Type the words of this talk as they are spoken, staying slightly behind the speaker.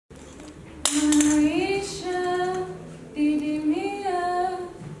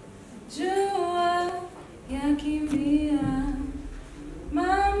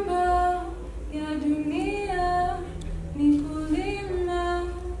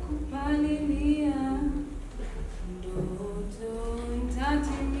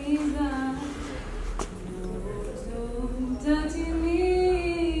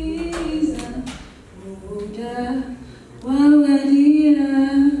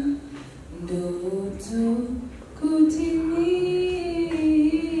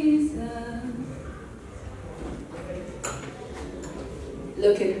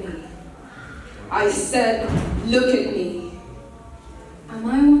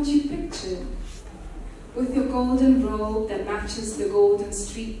you pictured, with your golden robe that matches the golden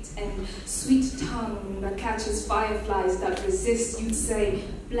street and sweet tongue that catches fireflies that resist, you'd say,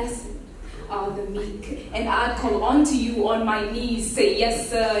 blessed are the meek, and I'd call on to you on my knees, say yes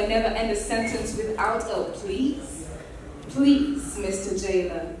sir, and never end a sentence without a please. Please, Mr.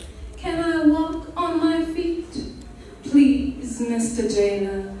 Jailer, can I walk on my feet? Please, Mr.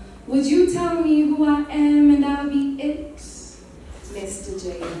 Jailer, would you tell me who I am and I'll be it? Mr.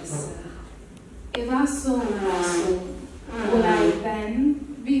 Jailer, sir, if I sold my soul, will I then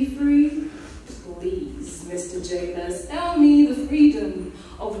be free? Please, Mr. Jailer, tell me the freedom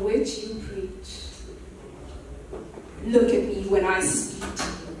of which you preach. Look at me when I speak.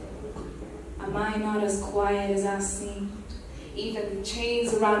 Am I not as quiet as I seemed? Even the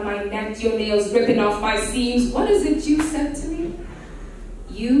chains around my neck, your nails ripping off my seams. What is it you said to me?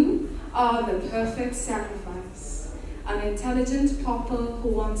 You are the perfect sacrifice. An intelligent pauper who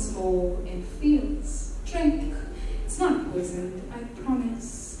wants more and feels. Drink. It's not poisoned, I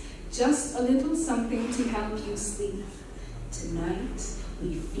promise. Just a little something to help you sleep. Tonight,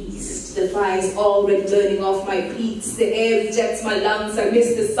 we feast. The fire's already burning off my pleats. The air rejects my lungs. I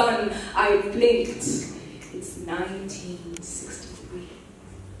miss the sun. I blinked. It's 1963.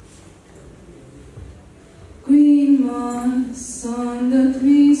 Green moss on the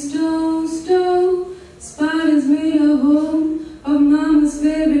three-stone stove. Spiders made a home of Mama's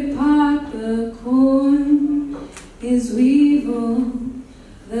favorite popcorn. His weevil,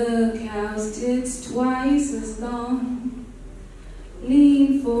 the cow's tits twice as long.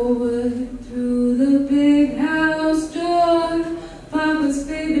 Lean forward through the big house door. Papa's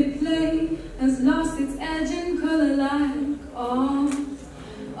favorite play has lost its edge and color like all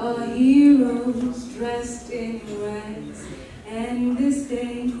our heroes dressed in rags and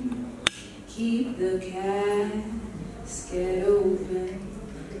disdain. Keep the casket open,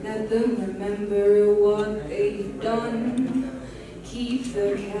 let them remember what they've done. Keep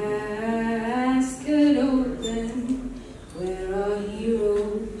the casket open, where our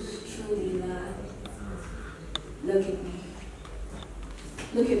heroes truly lie. Look at me.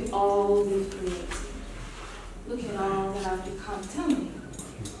 Look at all we've created. Look at all that I've become. Tell me,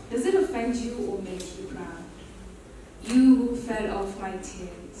 does it offend you or make you proud? You who fed off my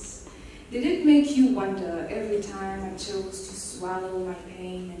tears. Did it make you wonder every time I chose to swallow my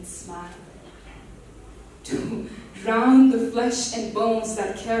pain and smile? To drown the flesh and bones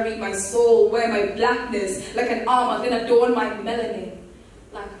that carry my soul, wear my blackness like an armor, then adorn my melanin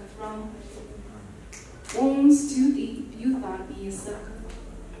like a throne. Wounds too deep, you thought me a sucker.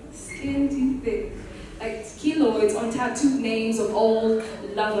 Skin too thick, like keloids on tattooed names of old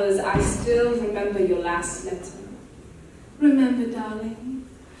lovers. I still remember your last letter. Remember, darling,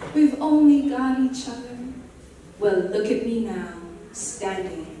 we've only got each other. Well, look at me now,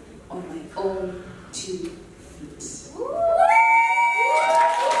 standing on my own 2 feet.